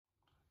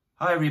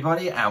Hi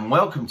everybody and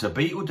welcome to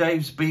Beatle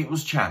Dave's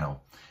Beatles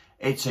channel.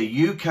 It's a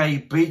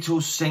UK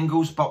Beatles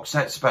singles box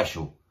set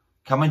special.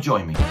 Come and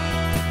join me.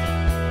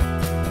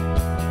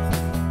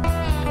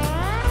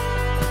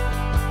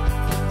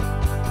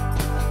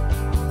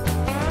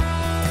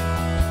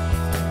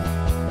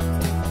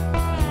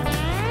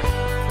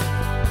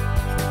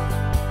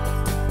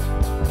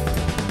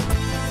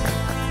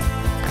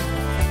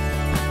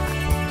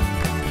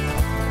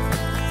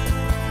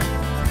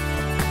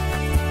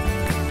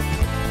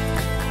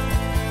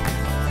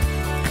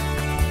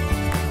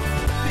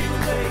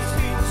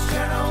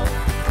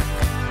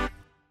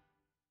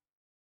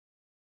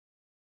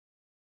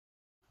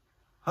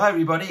 Hi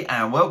everybody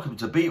and welcome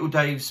to Beatle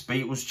Dave's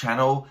Beatles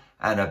channel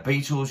and a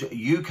Beatles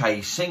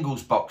UK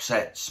singles box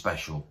set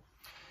special.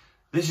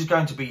 This is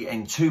going to be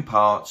in two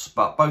parts,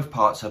 but both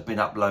parts have been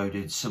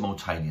uploaded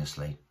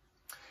simultaneously.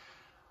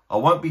 I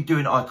won't be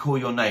doing I Call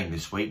Your Name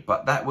this week,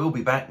 but that will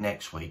be back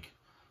next week.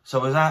 So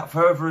without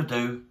further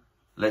ado,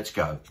 let's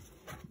go.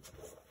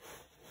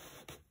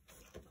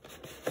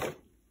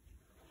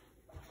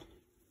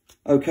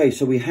 Okay,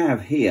 so we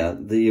have here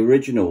the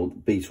original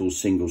Beatles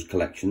singles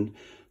collection,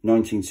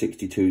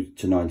 1962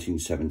 to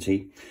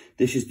 1970.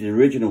 This is the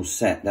original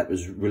set that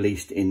was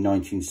released in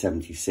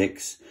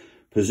 1976,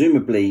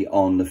 presumably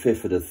on the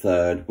 5th of the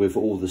 3rd, with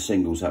all the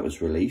singles that was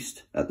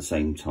released at the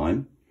same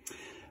time.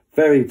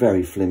 Very,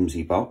 very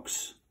flimsy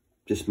box,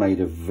 just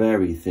made of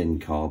very thin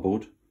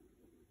cardboard.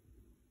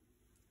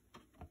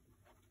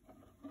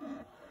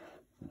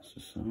 That's the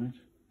side,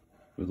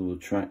 with all the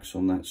tracks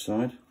on that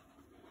side.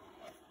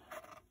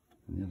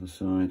 And the other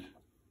side,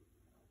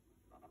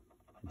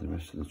 the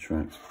rest of the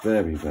tracks.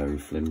 Very, very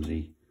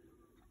flimsy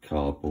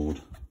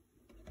cardboard,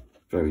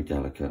 very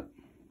delicate.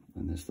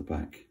 And there's the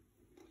back,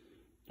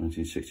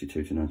 1962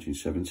 to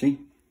 1970.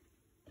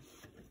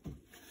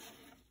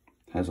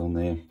 Has on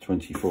there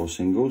 24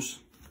 singles,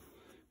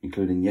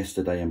 including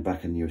Yesterday and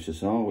Back in the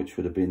USSR, which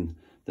would have been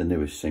the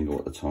newest single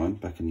at the time,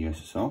 Back in the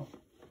USSR.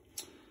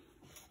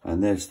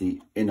 And there's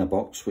the inner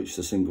box, which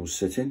the singles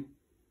sit in,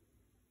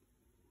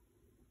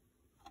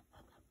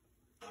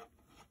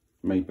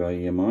 made by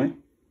EMI.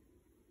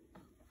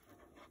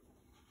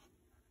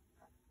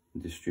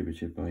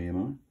 Distributed by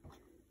EMI.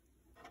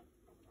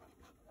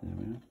 There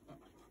we are.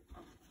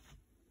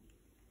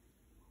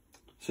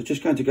 So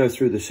just going to go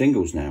through the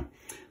singles now.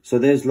 So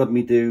there's Love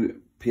Me Do,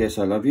 P.S.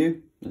 I Love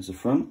You. There's the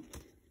front.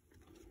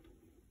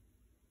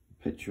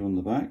 Picture on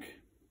the back.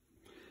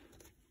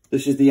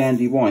 This is the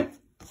Andy White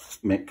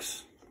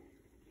mix,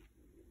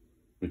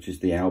 which is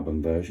the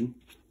album version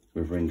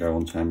with Ringo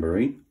on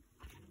tambourine.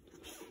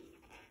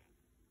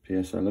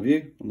 P.S. I Love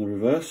You on the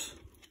reverse.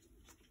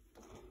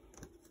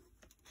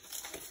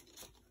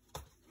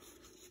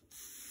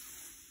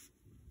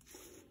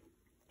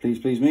 Please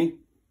Please Me.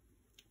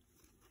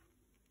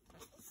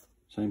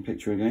 Same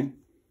picture again.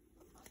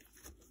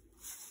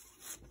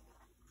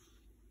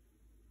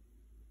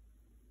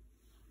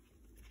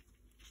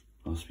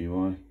 Ask Me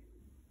Why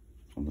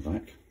on the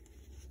back.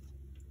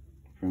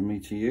 From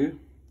Me to You.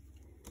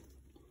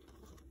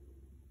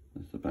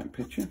 There's the back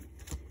picture.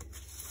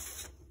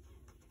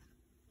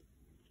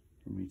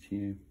 From Me to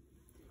You.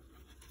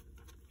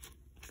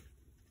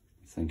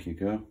 Thank You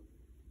Girl.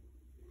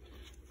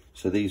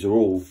 So these are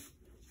all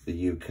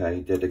the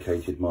UK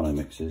dedicated mono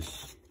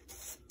mixes,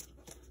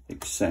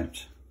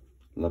 except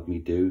Love Me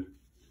Do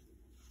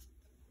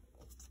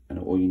and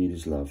All You Need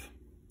Is Love.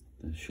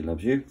 There She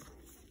Loves You.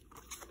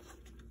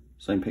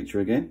 Same picture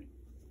again.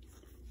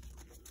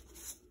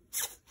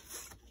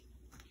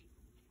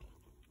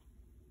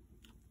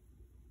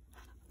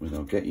 With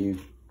I'll Get You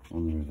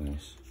on the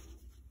reverse.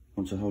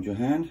 Want to Hold Your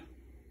Hand.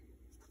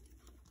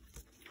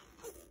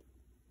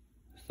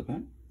 That's the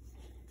back.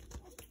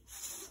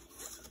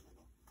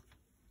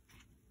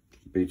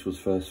 Beatles'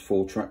 first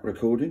 4-track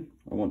recording,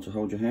 I Want to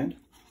Hold Your Hand.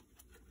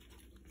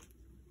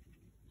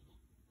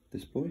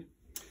 This boy.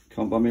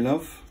 Can't Buy Me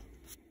Love.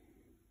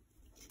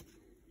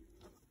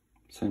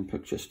 Same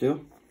picture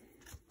still.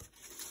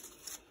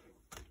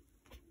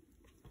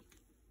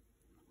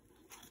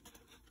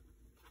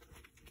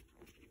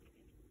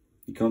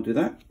 You Can't Do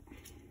That.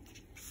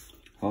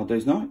 Hard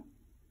Day's Night.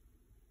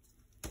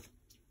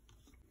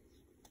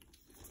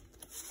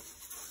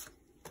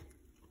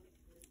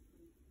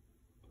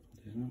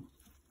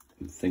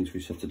 Things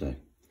We Said Today.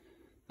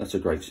 That's a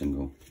great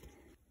single.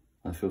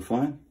 I Feel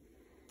Fine.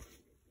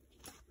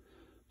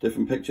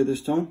 Different picture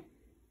this time.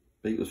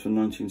 Beatles from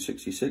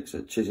 1966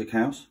 at Chiswick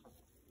House.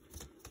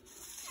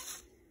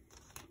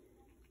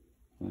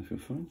 I Feel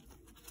Fine.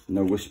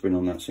 No whispering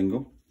on that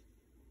single.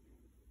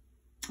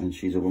 And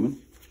She's a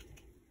Woman.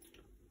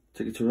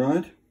 Ticket to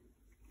Ride.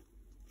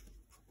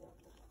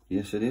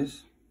 Yes It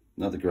Is.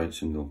 Another great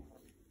single.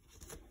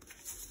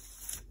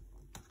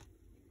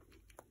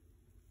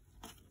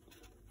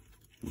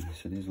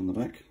 Yes It Is on the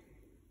back.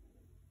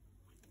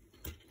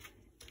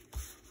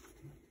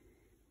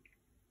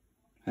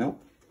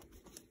 Help.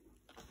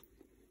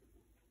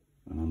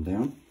 And I'm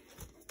down.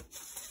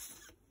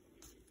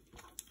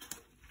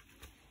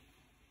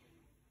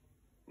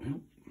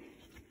 Help.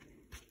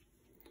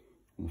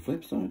 On the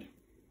flip side.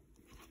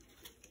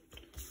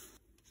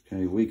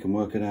 Okay, We Can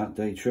Work It Out,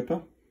 Day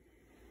Tripper.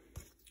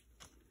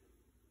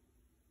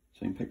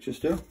 Same picture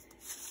still.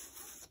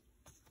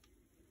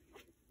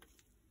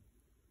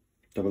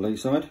 Double A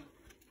side.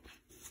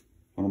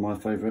 One of my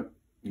favourite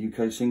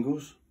UK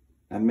singles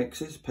and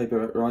mixes,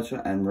 Paper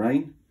Writer and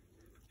Rain.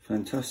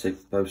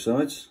 Fantastic, both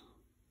sides.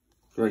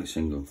 Great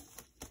single.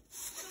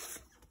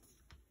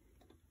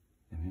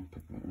 There we are,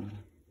 Paper Writer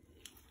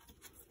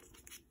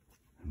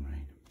and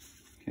Rain.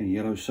 Okay,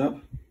 Yellow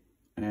Sub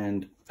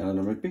and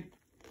Eleanor Rigby.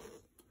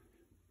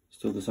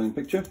 Still the same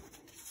picture.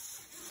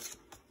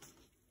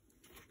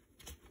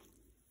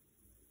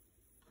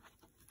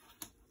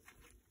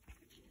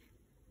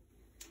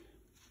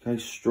 Okay,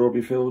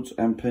 Strawberry Fields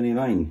and Penny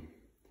Lane.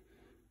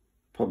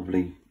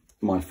 Probably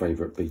my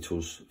favourite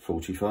Beatles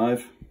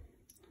 45.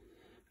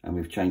 And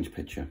we've changed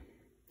picture.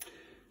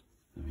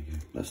 There we go.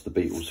 That's the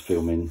Beatles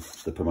filming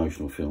the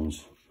promotional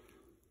films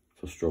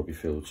for Strawberry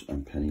Fields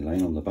and Penny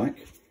Lane on the back.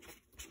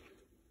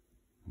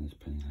 And there's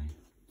Penny Lane.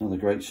 Another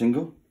great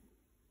single.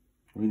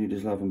 All You Need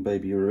Is Love and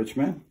Baby You're a Rich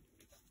Man.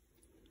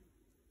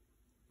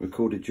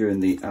 Recorded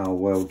during the Our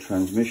World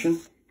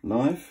transmission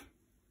live.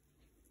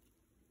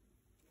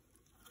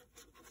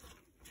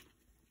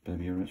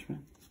 Baby You're a Rich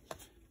Man.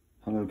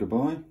 Hello,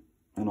 Goodbye,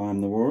 and I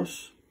Am the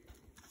Walrus.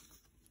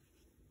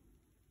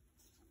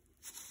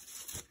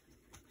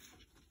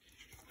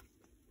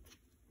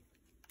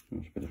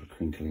 It's a bit of a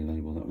crinkly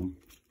label, that one.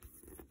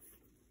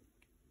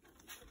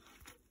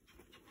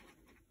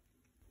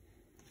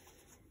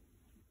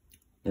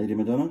 Lady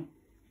Madonna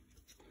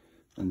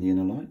and The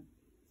Inner Light.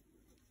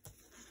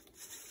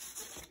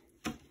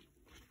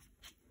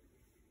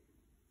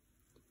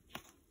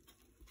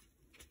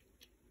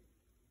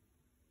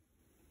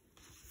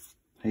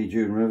 Hey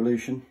Jude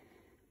Revolution,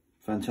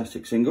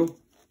 fantastic single.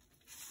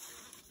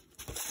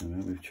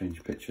 And we've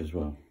changed picture as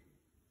well.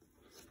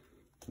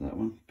 That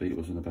one,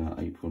 Beatles in about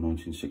April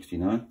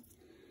 1969.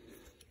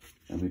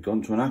 And we've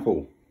gone to an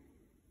apple.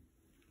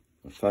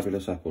 A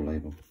fabulous apple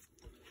label.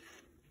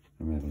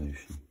 A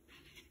Revolution.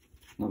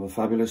 Another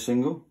fabulous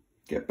single,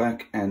 Get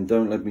Back and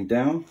Don't Let Me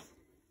Down.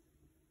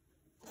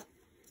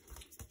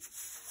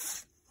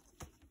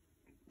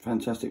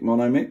 Fantastic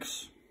mono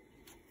mix.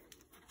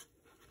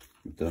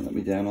 Don't Let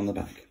Me Down on the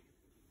back.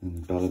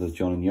 And the Ballad of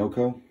John and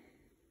Yoko.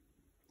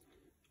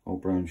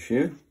 Old Brown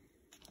Shoe.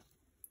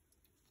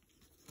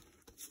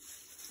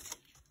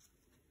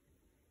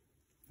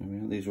 There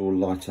we are. These are all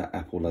lighter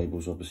Apple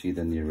labels, obviously,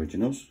 than the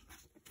originals.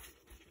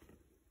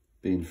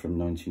 Being from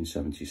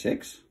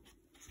 1976.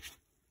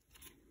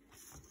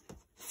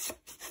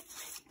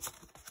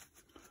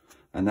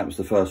 And that was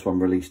the first one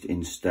released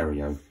in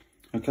stereo.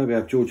 Okay, we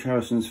have George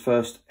Harrison's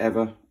first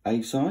ever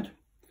A-side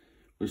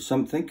with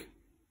Something.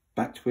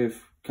 Backed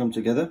with Come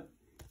Together.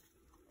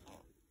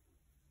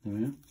 There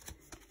we are.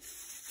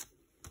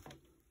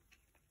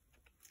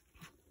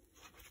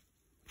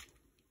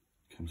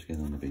 Come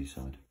Together on the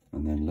B-side.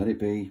 And then Let It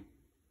Be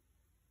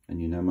and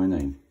You Know My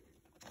Name.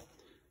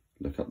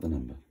 Look Up the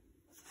Number.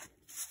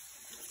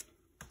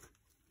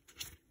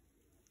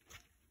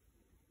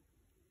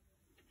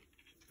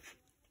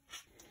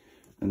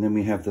 And then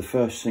we have the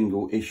first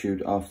single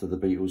issued after the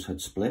Beatles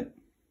had split.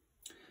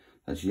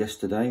 That's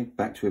Yesterday,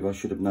 backed with I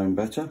Should Have Known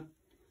Better.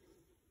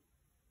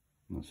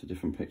 That's a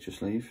different picture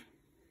sleeve.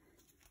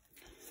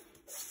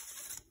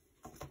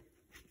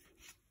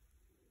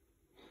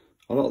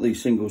 A lot of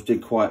these singles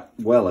did quite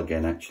well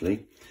again,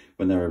 actually,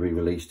 when they were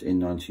re-released in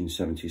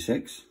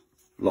 1976.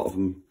 A lot of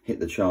them hit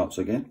the charts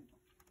again,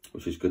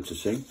 which is good to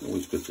see,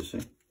 always good to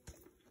see.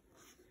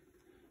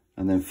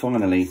 And then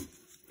finally,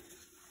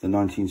 the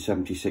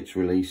 1976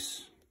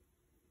 release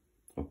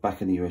of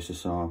Back in the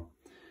USSR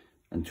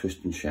and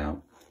Twist and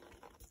Shout,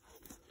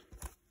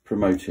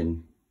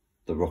 promoting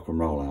the rock and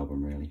roll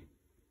album, really.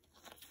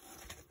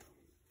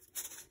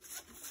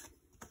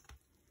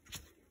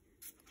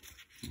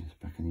 It's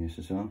Back in the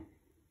USSR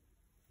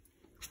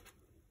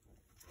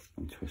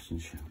and Twist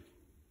and Shout.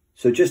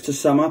 So just to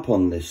sum up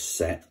on this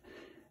set,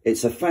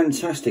 it's a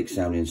fantastic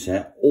sounding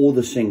set. All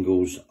the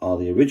singles are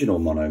the original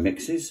mono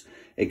mixes,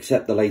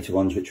 except the later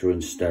ones which are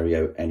in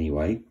stereo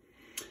anyway.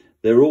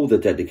 They're all the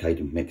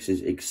dedicated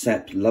mixes,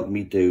 except Love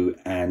Me Do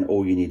and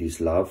All You Need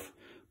Is Love,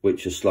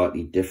 which are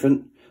slightly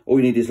different. All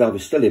You Need Is Love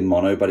is still in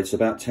mono, but it's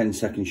about 10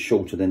 seconds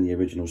shorter than the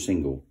original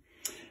single.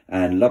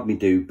 And Love Me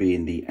Do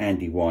being the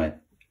Andy White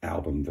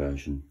album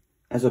version.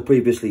 As I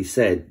previously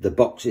said, the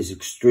box is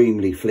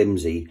extremely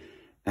flimsy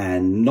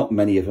and not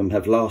many of them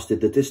have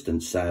lasted the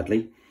distance,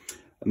 sadly.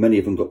 Many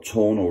of them got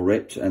torn or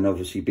ripped and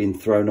obviously been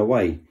thrown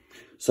away.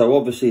 So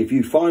obviously if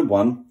you find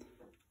one,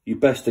 you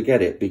best to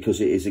get it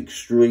because it is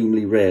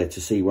extremely rare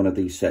to see one of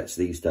these sets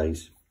these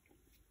days.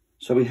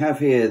 So we have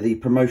here the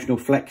promotional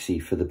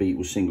flexi for the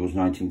Beatles singles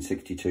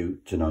 1962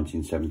 to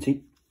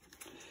 1970.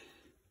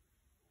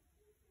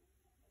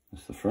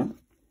 That's the front.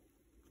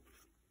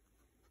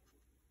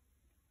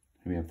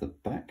 Here we have the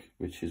back,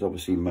 which is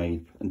obviously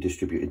made and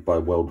distributed by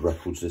World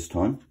Records this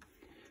time,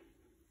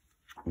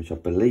 which I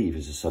believe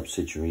is a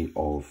subsidiary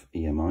of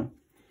EMI.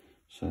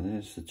 So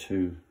there's the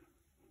two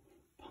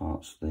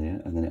parts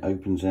there, and then it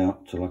opens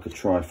out to like a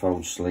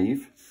tri-fold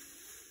sleeve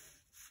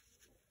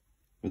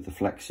with the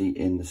flexi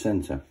in the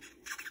centre.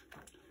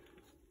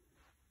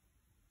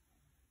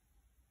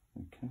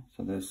 Okay,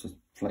 so there's the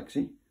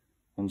flexi,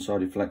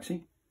 one-sided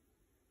flexi.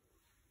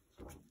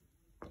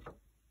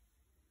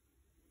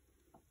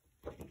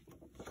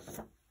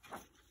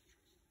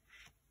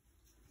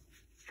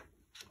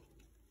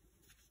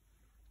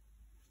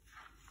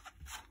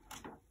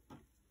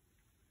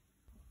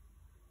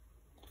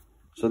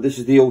 So this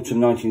is the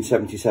autumn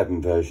 1977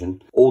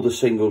 version. All the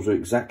singles are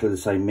exactly the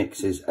same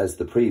mixes as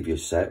the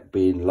previous set,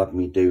 being Love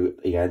Me Do,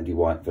 the Andy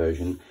White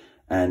version,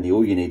 and the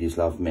All You Need Is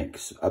Love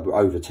mix,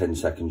 over 10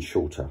 seconds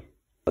shorter.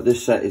 But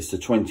this set is the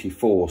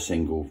 24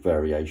 single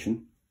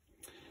variation.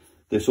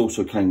 This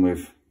also came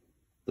with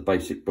the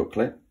basic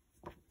booklet,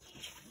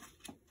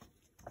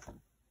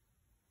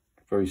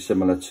 very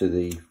similar to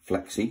the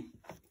flexi.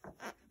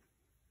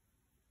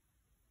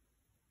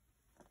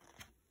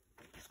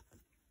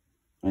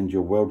 And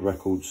your world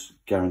records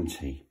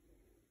guarantee.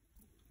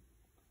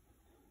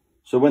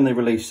 So when they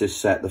released this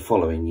set the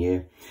following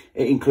year,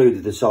 it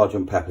included the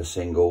Sgt. Pepper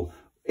single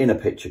in a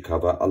picture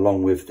cover,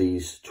 along with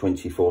these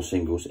 24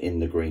 singles in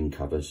the green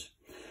covers.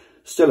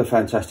 Still a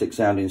fantastic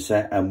sounding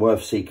set and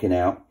worth seeking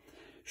out.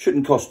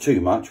 Shouldn't cost too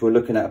much. We're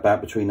looking at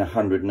about between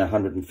 £100 and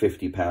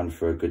 £150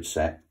 for a good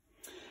set.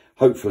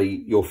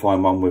 Hopefully you'll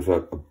find one with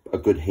a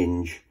good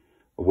hinge,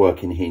 a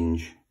working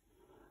hinge,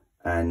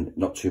 and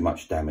not too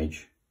much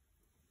damage.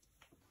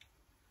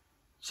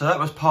 So that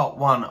was part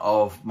one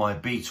of my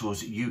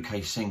Beatles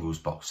UK singles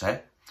box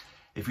set.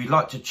 If you'd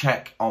like to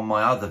check on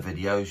my other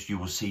videos, you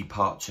will see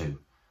part two.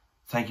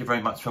 Thank you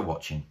very much for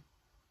watching.